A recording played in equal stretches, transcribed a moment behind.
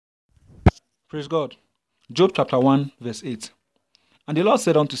Praise God. Job chapter 1 verse 8. And the Lord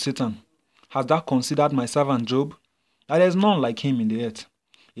said unto Satan, Hast thou considered my servant Job? That there is none like him in the earth,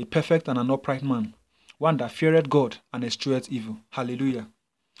 a perfect and an upright man, one that feareth God and escheweth evil. Hallelujah.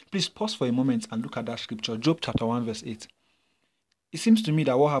 Please pause for a moment and look at that scripture, Job chapter 1 verse 8. It seems to me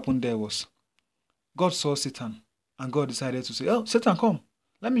that what happened there was, God saw Satan and God decided to say, oh, Satan, come.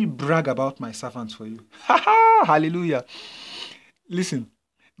 Let me brag about my servant for you. Hallelujah. Listen,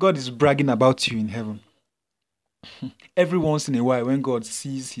 God is bragging about you in heaven. Every once in a while, when God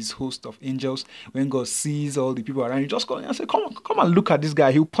sees his host of angels, when God sees all the people around you, just call and say, come on, come and look at this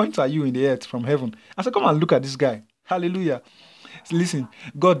guy. He'll point at you in the earth from heaven. I say, come and look at this guy. Hallelujah. So listen,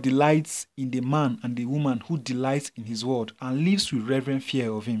 God delights in the man and the woman who delights in his word and lives with reverent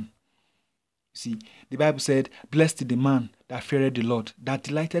fear of him. See, the Bible said, Blessed is the man that feared the Lord, that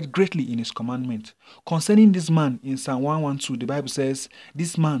delighted greatly in his commandment. Concerning this man, in Psalm 112, the Bible says,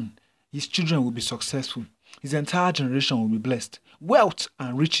 this man, his children will be successful. His entire generation will be blessed. Wealth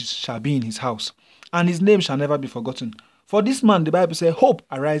and riches shall be in his house, and his name shall never be forgotten. For this man, the Bible says, hope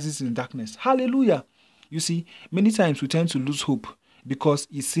arises in darkness. Hallelujah. You see, many times we tend to lose hope because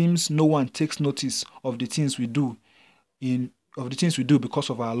it seems no one takes notice of the things we do because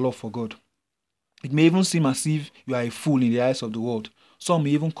of our love for God. It may even seem as if you are a fool in the eyes of the world. Some may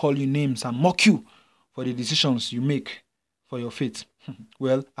even call you names and mock you for the decisions you make for your faith.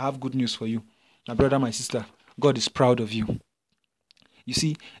 Well, I have good news for you. My brother, my sister, God is proud of you. You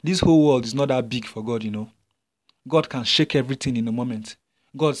see, this whole world is not that big for God, you know. God can shake everything in a moment.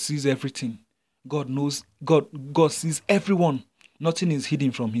 God sees everything. God knows, God sees everyone. Nothing is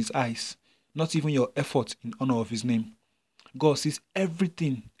hidden from his eyes. Not even your effort in honor of his name. God sees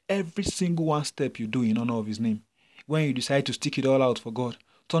everything, every single one step you do in honor of his name. When you decide to stick it all out for God,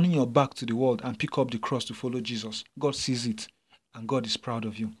 turning your back to the world and pick up the cross to follow Jesus, God sees it and God is proud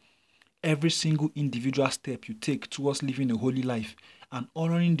of you. Every single individual step you take towards living a holy life and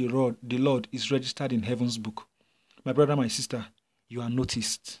honoring the Lord is registered in heaven's book. My brother, my sister, you are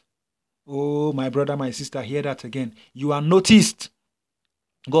noticed. Oh, my brother, my sister, hear that again. You are noticed.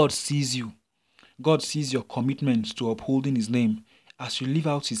 God sees you. God sees your commitment to upholding his name as you live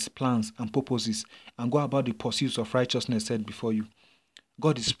out his plans and purposes and go about the pursuits of righteousness set before you.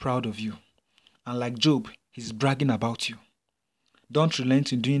 God is proud of you. And like Job, he's bragging about you. Don't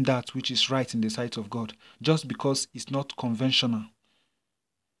relent in doing that which is right in the sight of God, just because it's not conventional.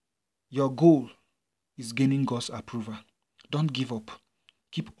 Your goal is gaining God's approval. Don't give up.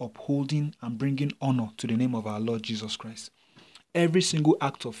 Keep upholding and bringing honor to the name of our Lord Jesus Christ. Every single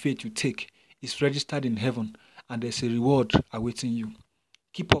act of faith you take is registered in heaven, and there's a reward awaiting you.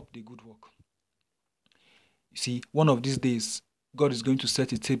 Keep up the good work. You see, one of these days, God is going to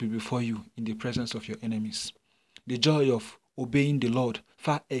set a table before you in the presence of your enemies. The joy of obeying the Lord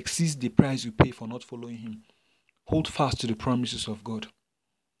far exceeds the price you pay for not following him. Hold fast to the promises of God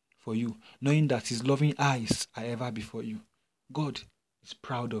for you, knowing that his loving eyes are ever before you. God is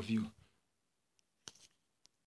proud of you.